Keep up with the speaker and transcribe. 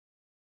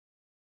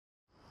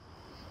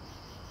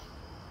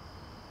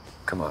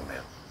Come on,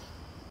 man.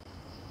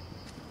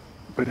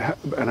 But,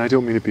 and I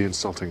don't mean to be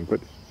insulting, but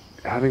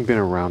having been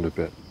around a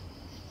bit,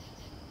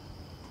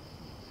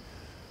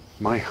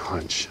 my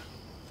hunch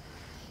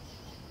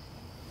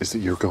is that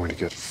you're going to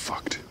get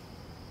fucked.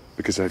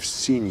 Because I've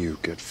seen you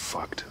get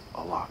fucked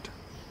a lot.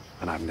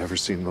 And I've never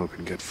seen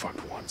Logan get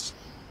fucked once.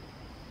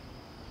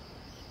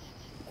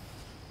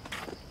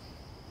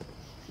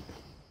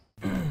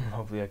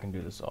 Hopefully I can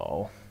do this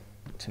all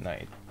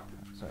tonight,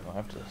 so I don't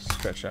have to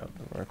stretch out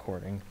the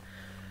recording.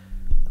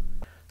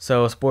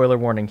 So, spoiler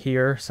warning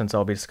here, since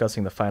I'll be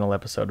discussing the final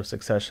episode of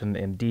Succession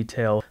in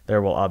detail,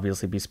 there will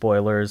obviously be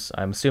spoilers.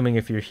 I'm assuming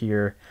if you're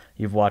here,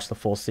 you've watched the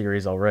full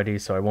series already,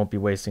 so I won't be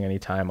wasting any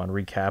time on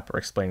recap or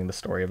explaining the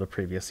story of the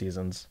previous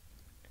seasons.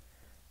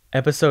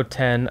 Episode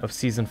 10 of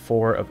Season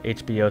 4 of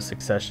HBO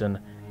Succession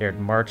aired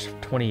March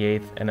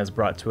 28th and has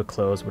brought to a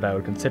close what I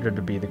would consider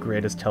to be the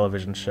greatest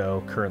television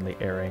show currently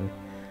airing.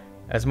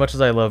 As much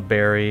as I love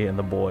Barry and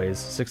the boys,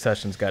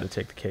 Succession's got to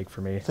take the cake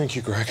for me. Thank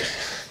you, Greg.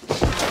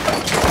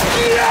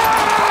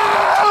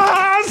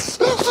 Yes! Yes!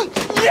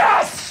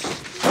 Yes!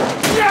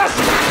 Yes!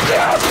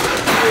 Yes!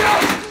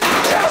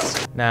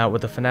 Yes! Now,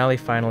 with the finale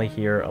finally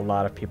here, a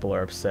lot of people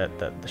are upset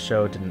that the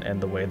show didn't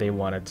end the way they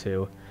wanted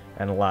to,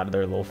 and a lot of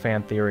their little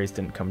fan theories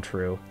didn't come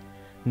true.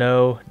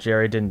 No,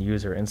 Jerry didn't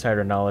use her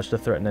insider knowledge to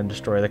threaten and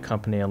destroy the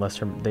company unless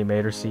they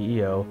made her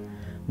CEO.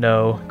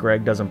 No,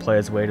 Greg doesn't play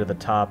his way to the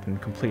top and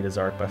complete his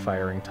arc by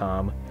firing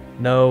Tom.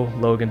 No,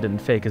 Logan didn't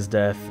fake his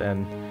death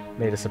and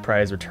made a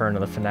surprise return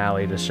in the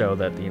finale to show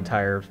that the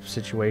entire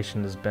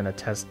situation has been a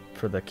test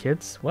for the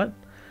kids? What?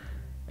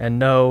 And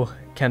no,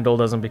 Kendall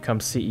doesn't become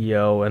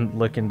CEO and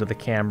look into the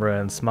camera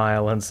and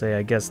smile and say,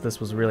 I guess this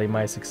was really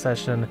my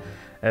succession,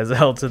 as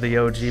L to the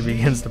OG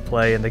begins to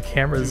play and the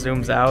camera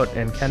zooms out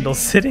and Kendall's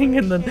sitting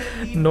in the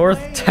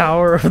North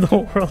Tower of the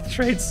World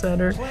Trade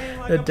Center.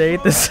 The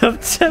date is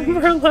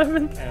September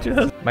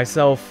 11th.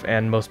 Myself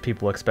and most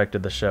people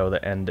expected the show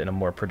to end in a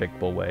more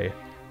predictable way,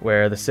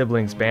 where the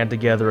siblings band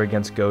together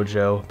against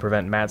Gojo,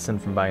 prevent Matsson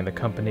from buying the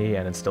company,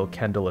 and instill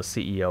Kendall as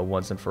CEO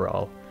once and for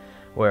all.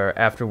 Where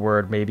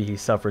afterward, maybe he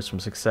suffers from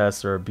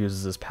success or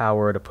abuses his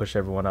power to push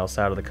everyone else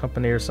out of the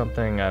company or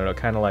something. I don't know,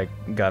 kind of like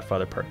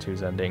Godfather Part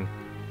 2's ending.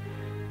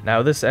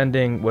 Now, this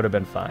ending would have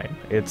been fine.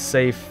 It's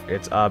safe,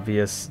 it's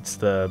obvious, it's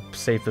the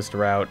safest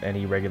route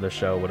any regular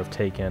show would have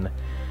taken.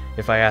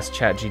 If I asked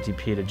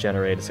ChatGPT to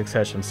generate a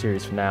Succession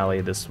series finale,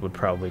 this would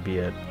probably be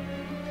it.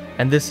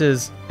 And this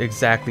is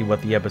exactly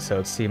what the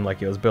episode seemed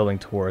like it was building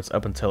towards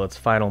up until its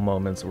final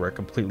moments where it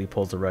completely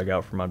pulls the rug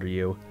out from under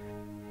you.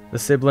 The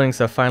siblings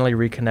have finally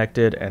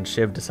reconnected, and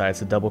Shiv decides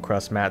to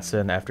double-cross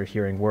Matsson after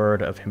hearing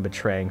word of him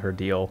betraying her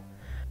deal.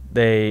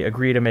 They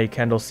agree to make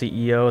Kendall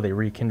CEO, they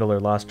rekindle their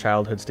lost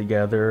childhoods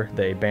together,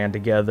 they band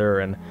together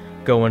and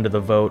go into the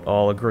vote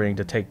all agreeing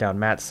to take down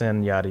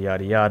Matsson, yada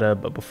yada yada,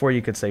 but before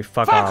you could say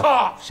fuck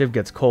off, Shiv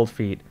gets cold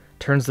feet,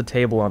 turns the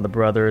table on the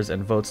brothers,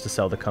 and votes to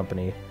sell the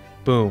company.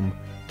 Boom.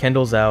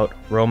 Kendall's out,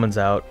 Roman's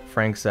out,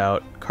 Frank's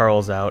out,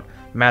 Carl's out,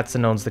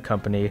 Matsson owns the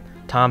company,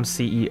 Tom's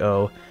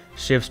CEO,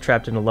 Shiv's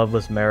trapped in a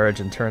loveless marriage,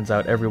 and turns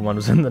out everyone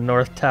was in the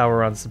North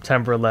Tower on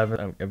September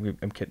 11th.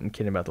 I'm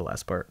kidding about the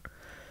last part.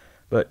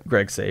 But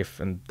Greg's safe,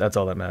 and that's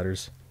all that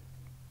matters.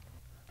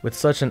 With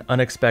such an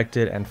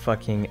unexpected and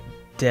fucking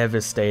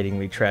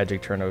devastatingly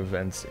tragic turn of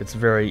events, it's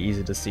very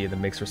easy to see the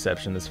mixed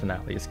reception this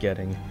finale is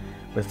getting,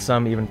 with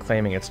some even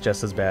claiming it's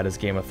just as bad as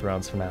Game of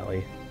Thrones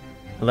finale.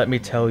 Let me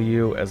tell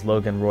you, as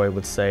Logan Roy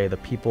would say, the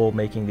people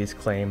making these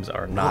claims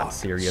are not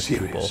serious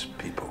people.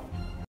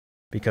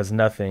 Because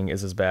nothing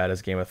is as bad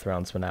as Game of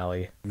Thrones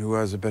finale. Who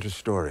has a better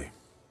story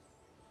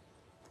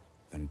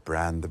than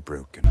Bran the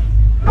Broken?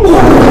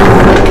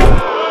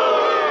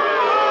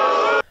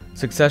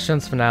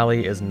 Succession's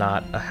finale is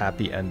not a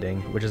happy ending,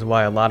 which is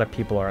why a lot of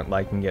people aren't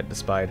liking it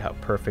despite how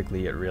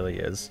perfectly it really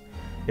is.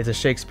 It's a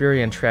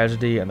Shakespearean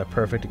tragedy and the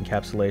perfect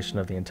encapsulation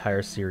of the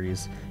entire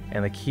series,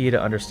 and the key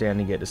to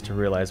understanding it is to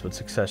realize what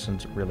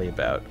Succession's really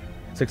about.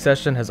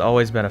 Succession has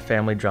always been a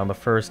family drama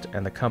first,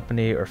 and the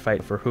company or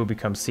fight for who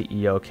becomes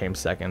CEO came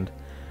second.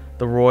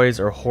 The Roys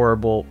are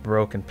horrible,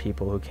 broken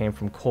people who came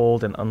from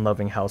cold and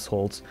unloving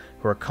households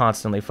who are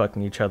constantly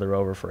fucking each other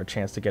over for a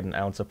chance to get an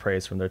ounce of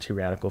praise from their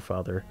tyrannical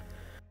father.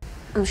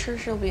 I'm sure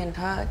she'll be in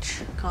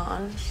touch,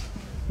 Con.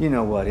 You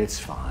know what? It's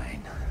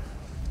fine.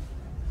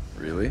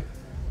 Really?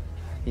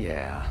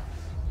 Yeah.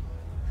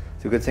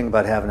 The good thing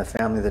about having a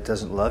family that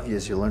doesn't love you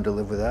is you learn to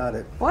live without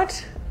it.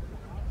 What?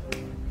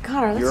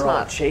 Connor, that's You're all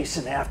not...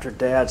 chasing after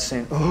Dad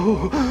saying,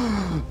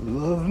 oh,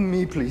 love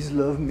me, please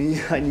love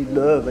me. I need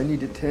love, I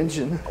need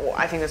attention. Well,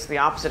 I think that's the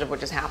opposite of what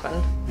just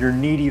happened. You're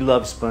needy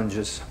love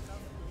sponges.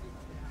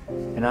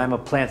 And I'm a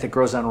plant that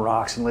grows on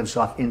rocks and lives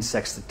off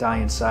insects that die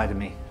inside of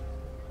me.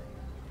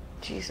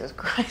 Jesus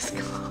Christ,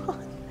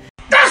 God.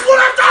 That's what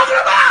I'm talking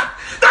about!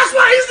 That's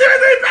why he's the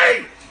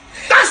MVP!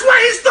 That's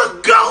why he's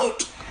the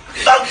GOAT!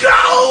 The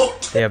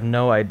GOAT! They have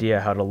no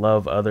idea how to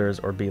love others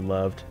or be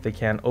loved. They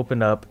can't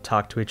open up,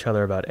 talk to each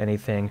other about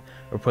anything,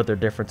 or put their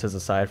differences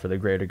aside for the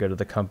greater good of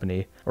the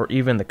company, or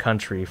even the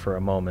country for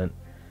a moment.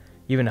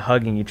 Even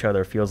hugging each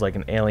other feels like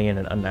an alien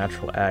and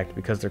unnatural act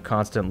because their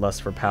constant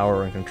lust for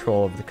power and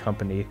control of the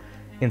company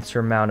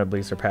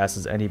insurmountably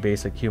surpasses any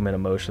basic human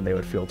emotion they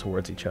would feel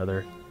towards each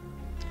other.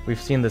 We've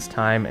seen this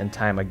time and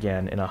time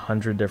again in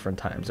 100 different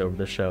times over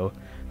the show.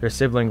 Their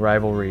sibling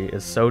rivalry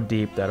is so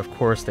deep that of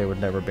course they would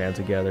never band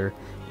together,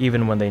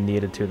 even when they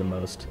needed to the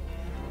most.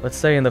 Let's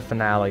say in the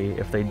finale,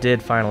 if they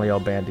did finally all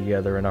band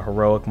together in a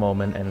heroic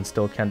moment and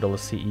instill Kendall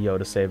as CEO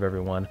to save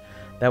everyone,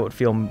 that would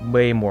feel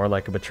way more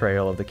like a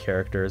betrayal of the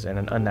characters and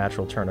an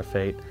unnatural turn of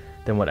fate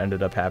than what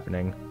ended up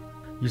happening.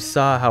 You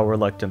saw how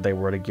reluctant they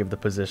were to give the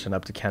position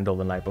up to Kendall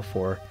the night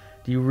before.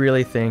 Do you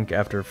really think,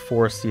 after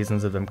 4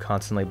 seasons of them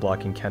constantly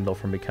blocking Kendall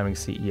from becoming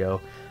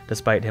CEO,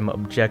 despite him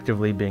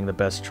objectively being the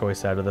best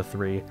choice out of the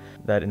 3,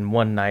 that in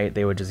one night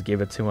they would just give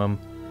it to him?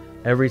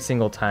 Every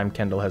single time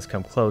Kendall has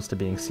come close to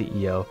being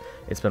CEO,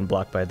 it's been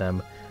blocked by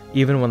them.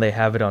 Even when they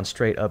have it on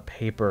straight-up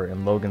paper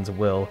in Logan's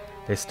will,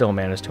 they still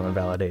manage to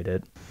invalidate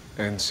it.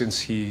 And since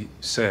he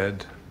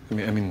said,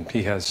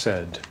 he has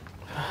said...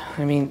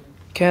 I mean,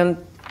 Ken,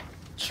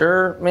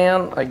 sure,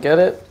 man, I get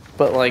it,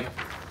 but like,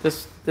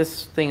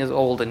 this thing is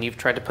old and you've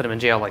tried to put him in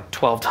jail like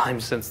 12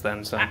 times since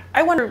then, so...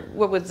 I wonder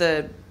what was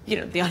the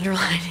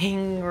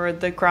underlining or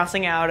the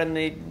crossing out and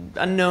the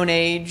unknown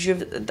age of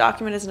the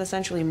document isn't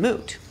essentially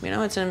moot.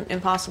 It's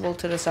impossible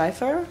to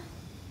decipher.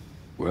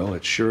 Well,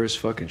 it sure as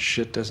fucking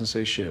shit doesn't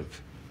say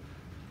Shiv.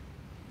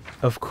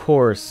 Of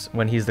course,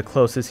 when he's the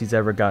closest he's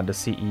ever gotten to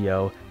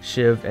CEO,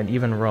 Shiv and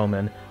even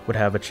Roman would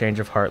have a change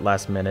of heart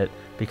last minute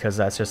because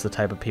that's just the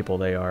type of people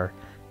they are.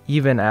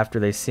 Even after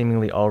they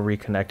seemingly all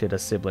reconnected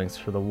as siblings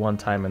for the one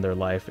time in their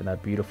life in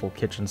that beautiful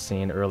kitchen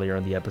scene earlier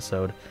in the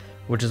episode,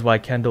 which is why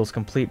Kendall's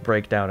complete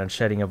breakdown and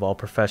shedding of all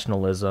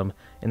professionalism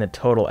in the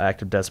total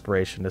act of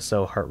desperation is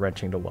so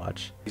heart-wrenching to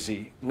watch.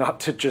 Easy not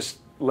to just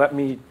let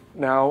me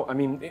now.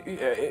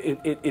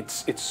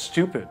 It's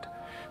stupid.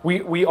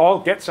 We all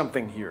get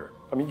something here.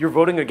 You're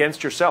voting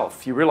against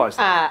yourself. You realize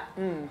that?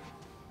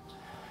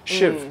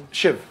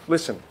 Shiv,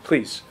 listen,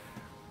 please.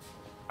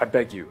 I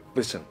beg you,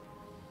 listen.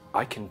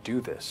 I can do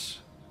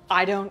this.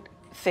 I don't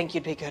think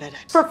you'd be good at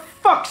it. For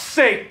fuck's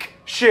sake,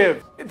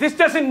 Shiv! This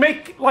doesn't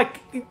make,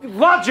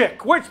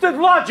 logic! Where's the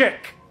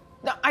logic?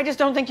 No, I just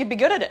don't think you'd be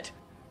good at it.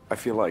 I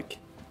feel like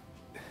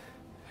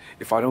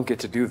if I don't get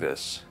to do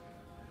this,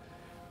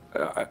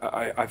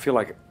 I feel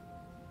like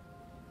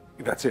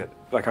that's it.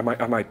 I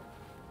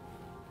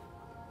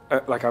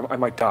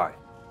might die.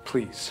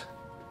 Please.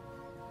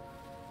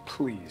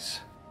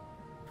 Please.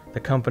 The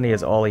company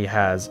is all he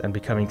has, and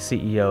becoming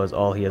CEO is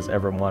all he has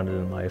ever wanted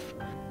in life.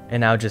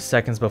 And now, just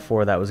seconds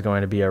before that was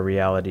going to be a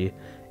reality,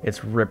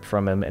 it's ripped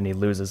from him and he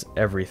loses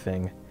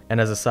everything. And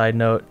as a side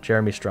note,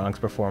 Jeremy Strong's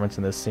performance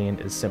in this scene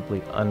is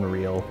simply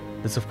unreal.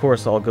 This of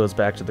course all goes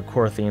back to the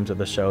core themes of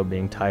the show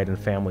being tied in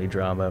family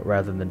drama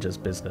rather than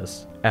just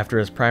business. After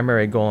his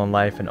primary goal in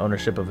life and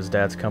ownership of his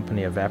dad's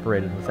company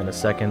evaporated within a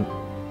second,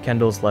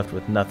 Kendall's left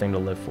with nothing to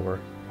live for.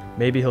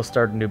 Maybe he'll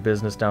start a new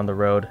business down the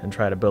road and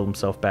try to build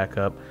himself back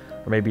up,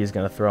 or maybe he's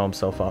going to throw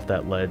himself off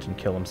that ledge and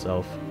kill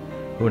himself.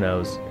 Who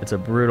knows? It's a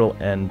brutal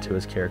end to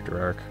his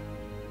character arc.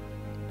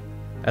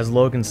 As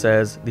Logan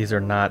says, these are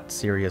not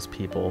serious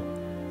people.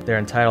 They're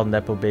entitled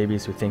nepo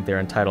babies who think they're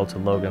entitled to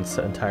Logan's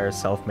entire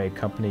self-made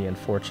company and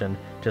fortune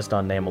just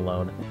on name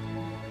alone.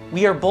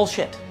 We are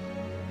bullshit.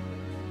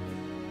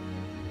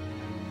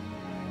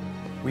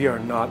 We are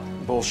not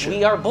bullshit.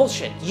 We are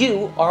bullshit.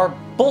 You are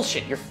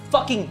bullshit. You're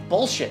fucking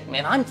bullshit,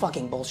 man. I'm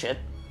fucking bullshit.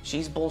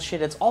 She's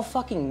bullshit. It's all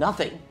fucking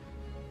nothing.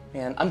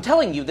 Man, I'm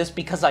telling you this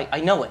because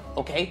I know it,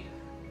 okay?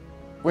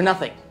 We're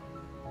nothing.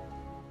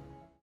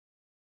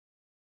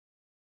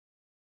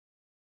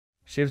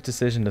 Shiv's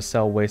decision to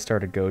sell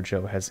Waystar to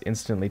Gojo has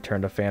instantly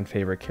turned a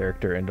fan-favorite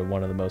character into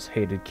one of the most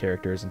hated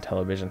characters in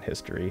television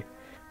history.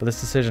 But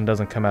this decision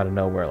doesn't come out of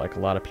nowhere like a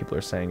lot of people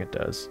are saying it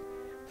does.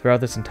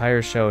 Throughout this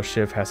entire show,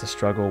 Shiv has to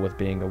struggle with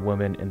being a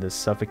woman in this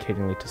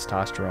suffocatingly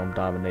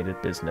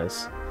testosterone-dominated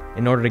business.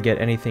 In order to get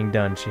anything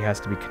done, she has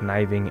to be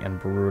conniving and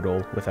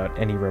brutal without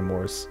any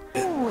remorse.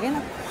 Ew, and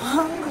I'm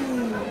hungry.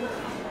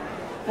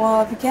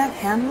 Well, if you can't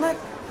handle it,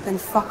 then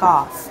fuck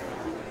off.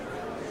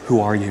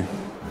 Who are you?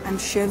 I'm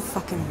Shiv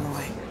fucking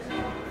Roy.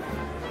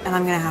 And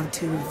I'm gonna have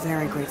 2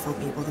 very grateful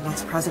people, the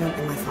next president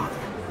and my father.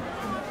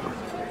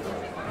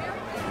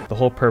 The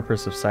whole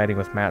purpose of siding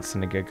with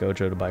Mattson to get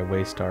Gojo to buy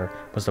Waystar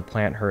was to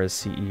plant her as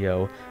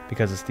CEO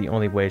because it's the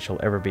only way she'll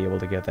ever be able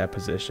to get that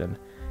position.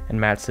 And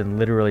Mattson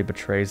literally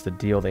betrays the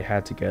deal they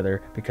had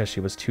together because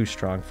she was too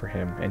strong for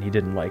him and he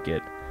didn't like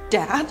it.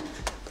 Dad?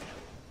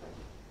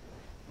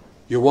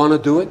 You want to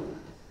do it?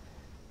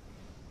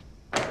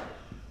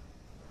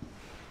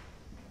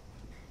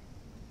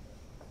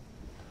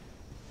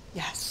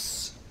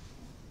 Yes.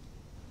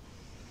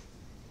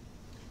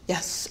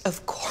 Yes,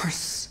 of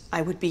course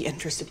I would be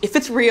interested. If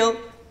it's real.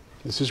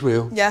 This is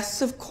real.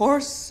 Yes, of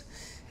course.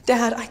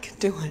 Dad, I can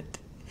do it.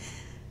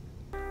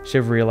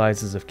 Shiv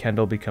realizes if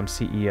Kendall becomes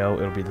CEO,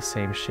 it'll be the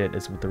same shit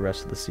as with the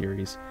rest of the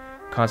series,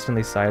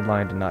 constantly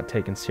sidelined and not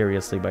taken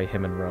seriously by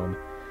him and Rome.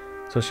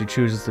 so she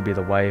chooses to be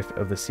the wife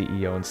of the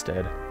CEO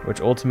instead, which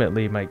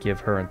ultimately might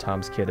give her and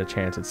Tom's kid a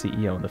chance at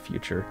CEO in the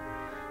future.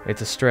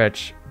 It's a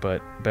stretch,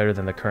 but better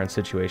than the current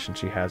situation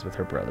she has with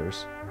her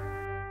brothers.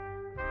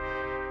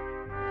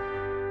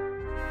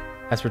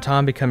 As for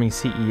Tom becoming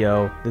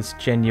CEO, this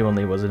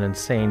genuinely was an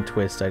insane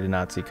twist I did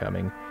not see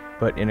coming,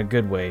 but in a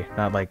good way,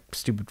 not like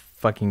stupid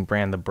fucking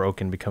Bran the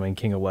Broken becoming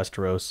King of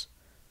Westeros.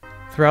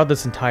 Throughout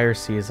this entire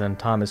season,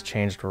 Tom has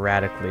changed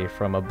radically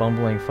from a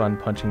bumbling fun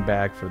punching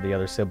bag for the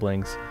other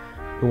siblings,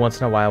 who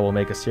once in a while will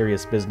make a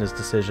serious business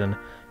decision,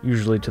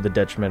 usually to the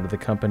detriment of the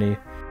company.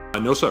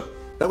 No, sir.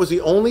 That was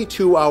the only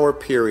 2-hour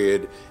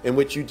period in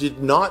which you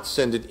did not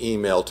send an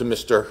email to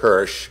Mr.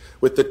 Hirsch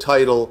with the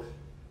title,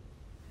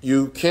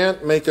 "You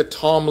can't make a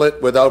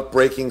Tomlet without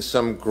breaking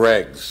some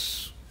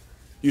Gregs."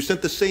 You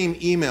sent the same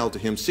email to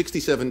him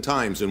 67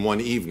 times in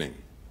one evening.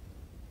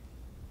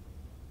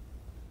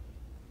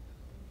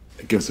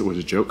 I guess it was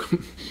a joke.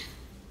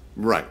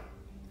 Right.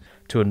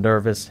 To a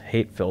nervous,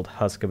 hate-filled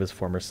husk of his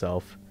former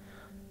self.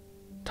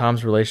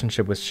 Tom's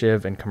relationship with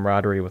Shiv and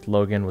camaraderie with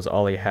Logan was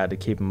all he had to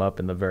keep him up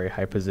in the very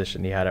high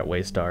position he had at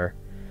Waystar.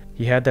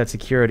 He had that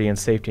security and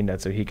safety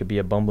net so he could be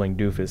a bumbling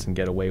doofus and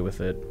get away with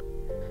it.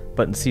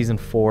 But in Season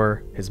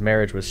 4, his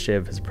marriage with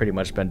Shiv has pretty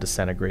much been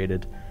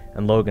disintegrated,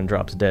 and Logan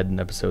drops dead in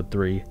Episode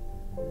 3.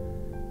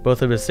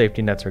 Both of his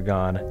safety nets are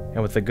gone,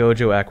 and with the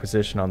Gojo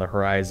acquisition on the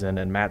horizon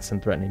and Matsson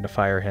threatening to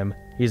fire him,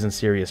 he's in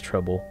serious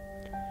trouble.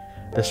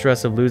 The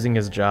stress of losing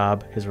his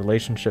job, his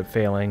relationship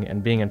failing,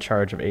 and being in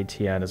charge of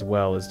ATN as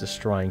well is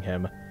destroying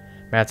him.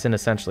 Matsson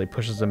essentially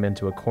pushes him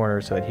into a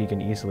corner so that he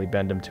can easily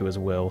bend him to his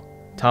will.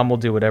 Tom will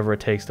do whatever it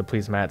takes to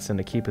please Matsson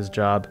to keep his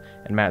job,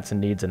 and Matsson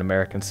needs an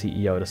American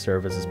CEO to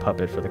serve as his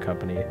puppet for the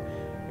company.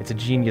 It's a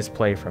genius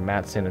play from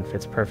Matsson and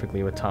fits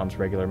perfectly with Tom's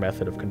regular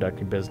method of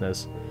conducting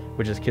business,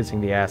 which is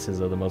kissing the asses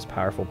of the most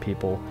powerful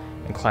people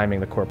and climbing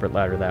the corporate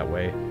ladder that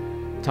way.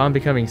 Tom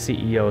becoming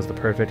CEO is the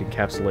perfect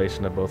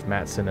encapsulation of both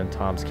Matsson and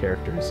Tom's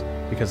characters,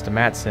 because to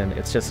Matsson,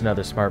 it's just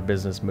another smart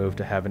business move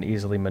to have an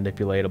easily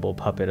manipulatable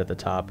puppet at the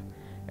top,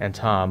 and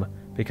Tom,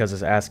 because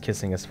his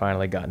ass-kissing has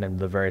finally gotten him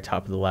to the very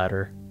top of the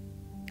ladder.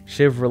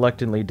 Shiv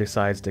reluctantly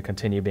decides to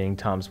continue being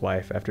Tom's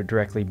wife after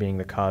directly being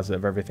the cause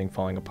of everything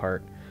falling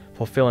apart,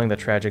 fulfilling the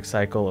tragic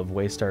cycle of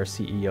Waystar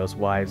CEOs'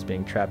 wives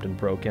being trapped in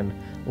broken,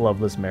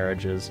 loveless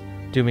marriages,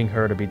 dooming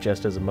her to be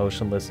just as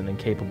emotionless and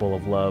incapable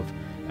of love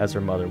as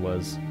her mother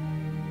was.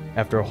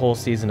 After a whole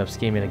season of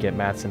scheming to get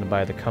Matsson to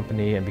buy the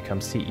company and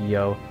become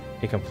CEO,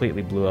 he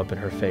completely blew up in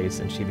her face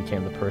and she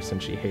became the person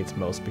she hates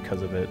most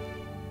because of it.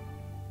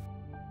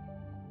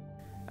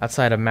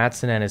 Outside of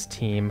Matsson and his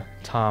team,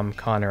 Tom,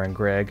 Connor, and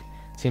Greg,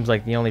 it seems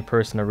like the only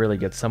person to really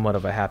get somewhat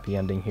of a happy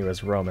ending here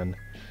is Roman.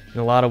 In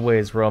a lot of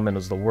ways, Roman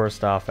was the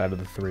worst off out of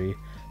the three,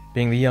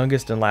 being the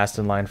youngest and last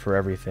in line for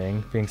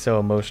everything, being so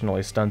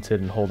emotionally stunted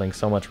and holding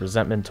so much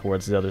resentment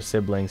towards the other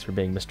siblings for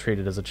being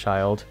mistreated as a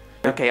child.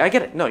 Okay, I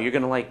get it. No, you're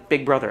gonna like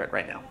Big Brother it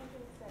right now.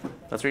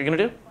 That's what you're gonna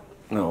do?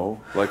 No,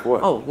 like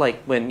what? Oh,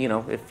 like when, you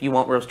know, if you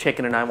want roast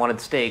chicken and I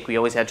wanted steak, we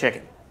always had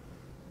chicken.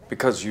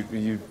 Because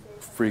you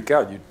freak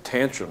out, you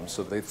tantrum,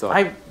 so they thought...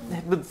 I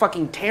would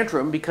fucking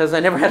tantrum because I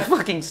never had a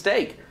fucking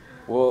steak.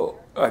 Well,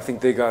 I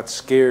think they got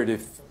scared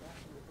if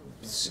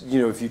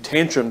you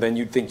tantrum, then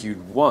you'd think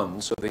you'd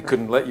won, so they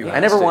couldn't let you have I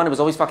never steak. won, it was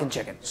always fucking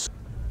chicken.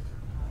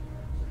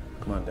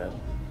 Come on, Dad.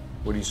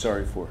 What are you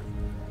sorry for?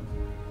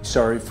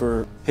 Sorry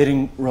for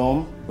hitting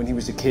Rome when he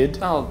was a kid?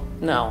 Oh,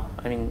 no.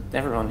 I mean,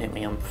 everyone hit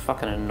me. I'm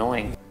fucking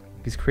annoying.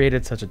 He's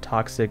created such a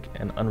toxic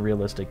and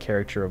unrealistic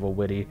character of a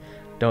witty,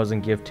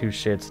 doesn't give two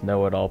shits,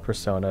 know-it-all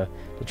persona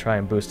to try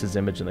and boost his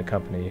image in the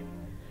company,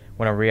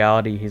 when in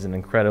reality he's an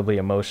incredibly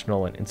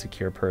emotional and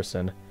insecure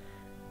person.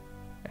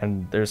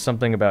 And there's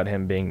something about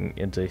him being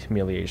into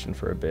humiliation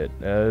for a bit.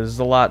 There's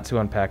a lot to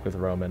unpack with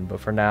Roman, but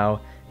for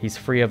now, he's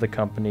free of the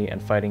company and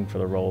fighting for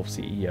the role of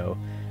CEO,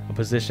 a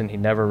position he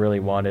never really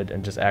wanted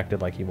and just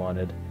acted like he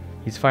wanted.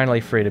 He's finally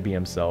free to be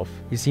himself.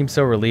 He seems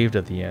so relieved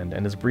at the end,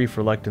 and his brief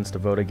reluctance to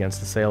vote against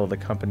the sale of the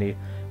company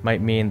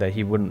might mean that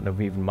he wouldn't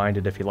have even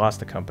minded if he lost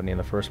the company in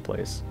the first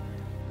place.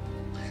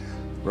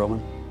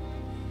 Roman?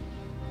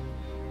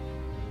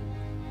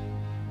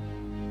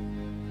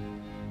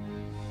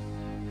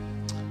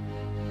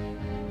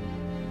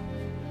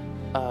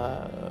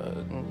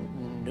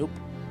 Nope.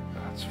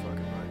 That's fucking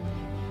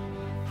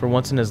right. For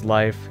once in his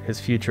life, his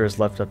future is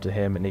left up to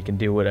him and he can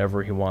do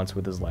whatever he wants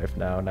with his life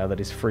now that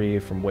he's free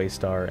from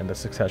Waystar and the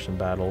succession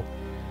battle.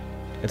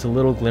 It's a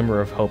little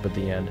glimmer of hope at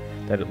the end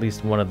that at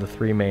least one of the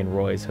three main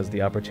Roys has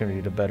the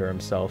opportunity to better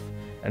himself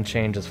and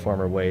change his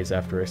former ways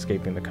after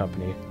escaping the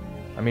company.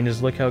 I mean,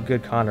 just look how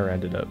good Connor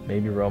ended up.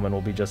 Maybe Roman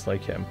will be just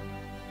like him.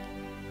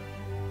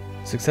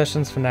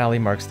 Succession's finale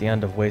marks the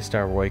end of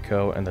Waystar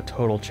Royco and the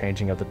total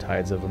changing of the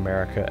tides of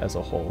America as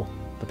a whole.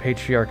 The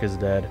patriarch is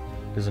dead.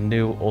 There's a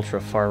new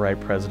ultra-far-right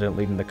president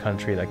leading the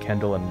country that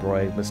Kendall and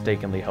Roy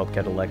mistakenly helped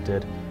get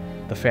elected.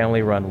 The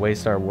family-run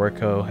Waystar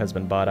Royco has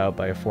been bought out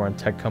by a foreign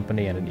tech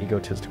company and an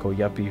egotistical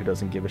yuppie who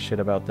doesn't give a shit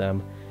about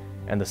them.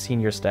 And the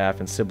senior staff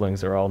and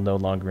siblings are all no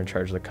longer in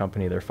charge of the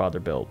company their father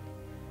built.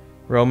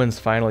 Roman's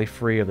finally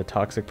free of the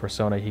toxic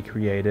persona he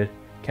created,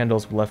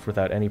 Kendall's left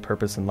without any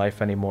purpose in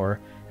life anymore,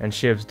 and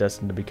Shiv's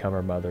destined to become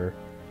her mother.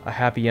 A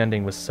happy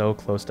ending was so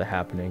close to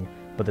happening,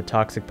 but the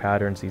toxic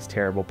patterns these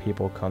terrible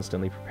people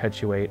constantly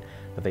perpetuate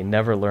that they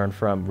never learn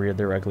from reared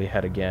their ugly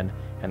head again,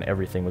 and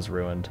everything was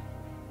ruined.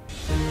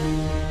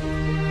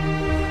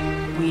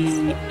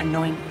 We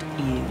anoint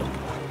you.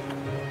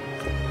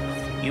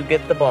 You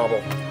get the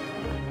bauble.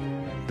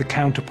 The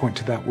counterpoint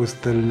to that was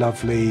the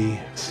lovely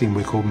scene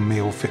we call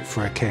Meal Fit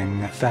for a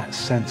King. That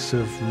sense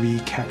of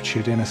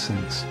recaptured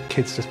innocence.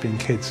 Kids just being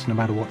kids, no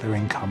matter what their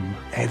income.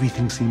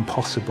 Everything seemed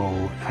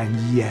possible, and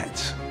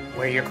yet...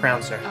 Wear your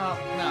crown, sir. Oh,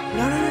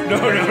 no.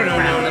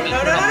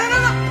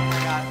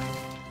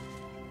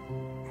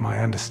 My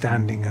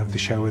understanding of the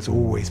show has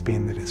always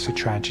been that it's a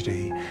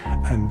tragedy,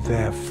 and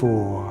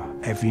therefore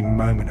every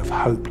moment of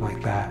hope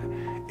like that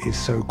is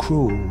so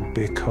cruel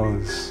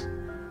because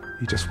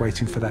you're just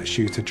waiting for that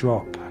shoe to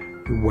drop.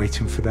 You're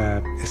waiting for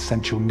their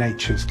essential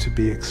natures to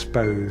be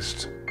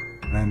exposed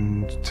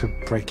and to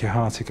break your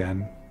heart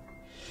again.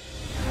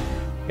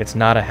 It's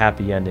not a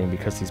happy ending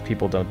because these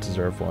people don't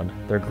deserve one.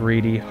 They're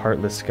greedy,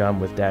 heartless scum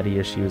with daddy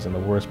issues and the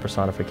worst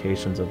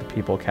personifications of the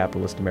people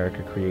capitalist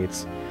America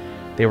creates.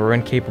 They were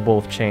incapable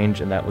of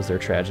change, and that was their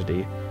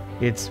tragedy.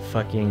 It's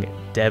fucking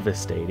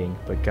devastating,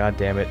 but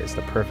goddammit, it's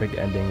the perfect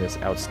ending this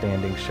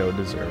outstanding show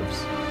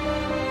deserves.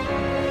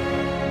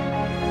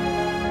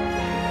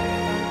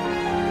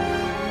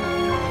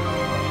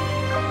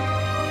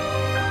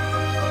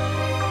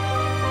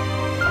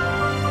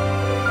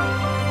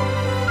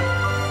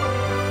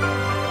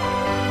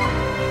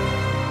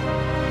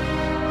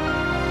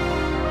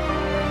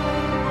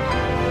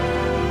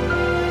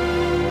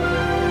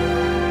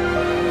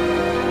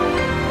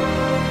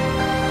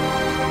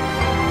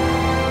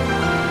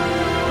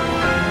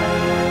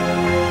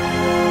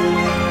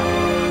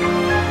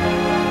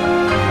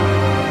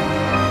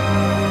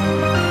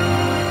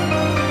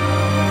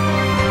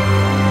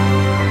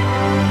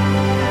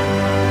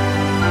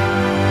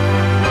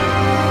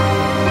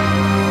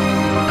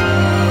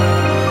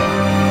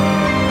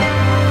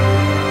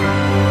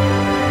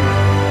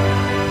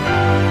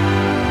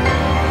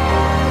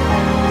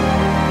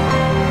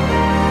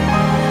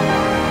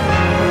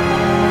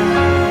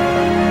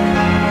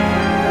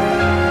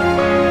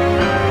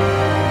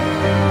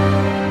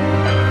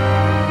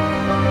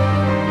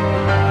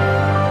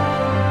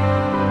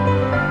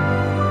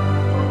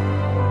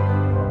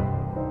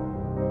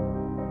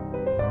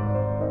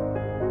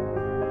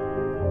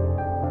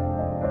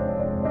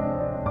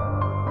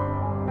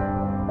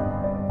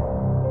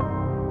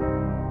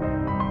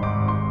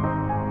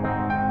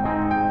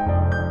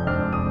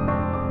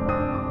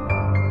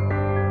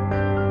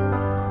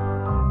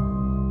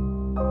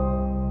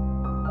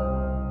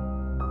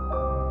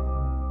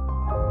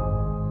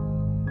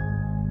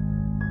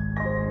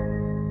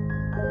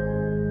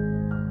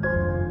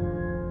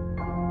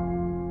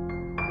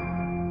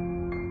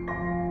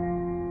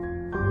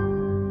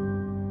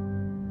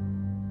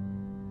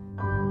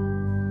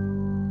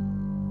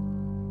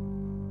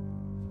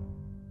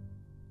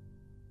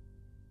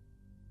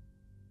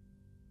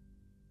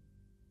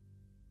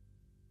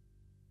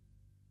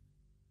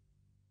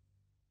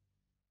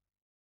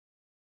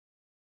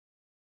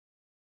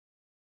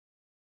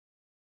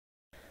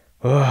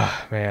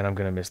 Oh, man, I'm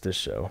gonna miss this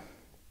show.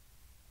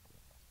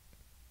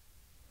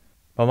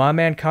 Well, my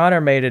man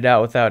Connor made it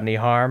out without any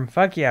harm.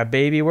 Fuck yeah,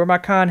 baby. Where my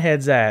con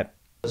heads at?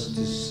 Just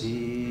to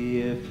see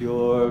if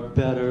you're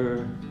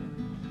better.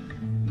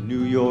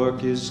 New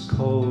York is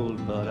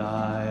cold, but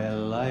I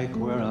like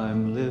where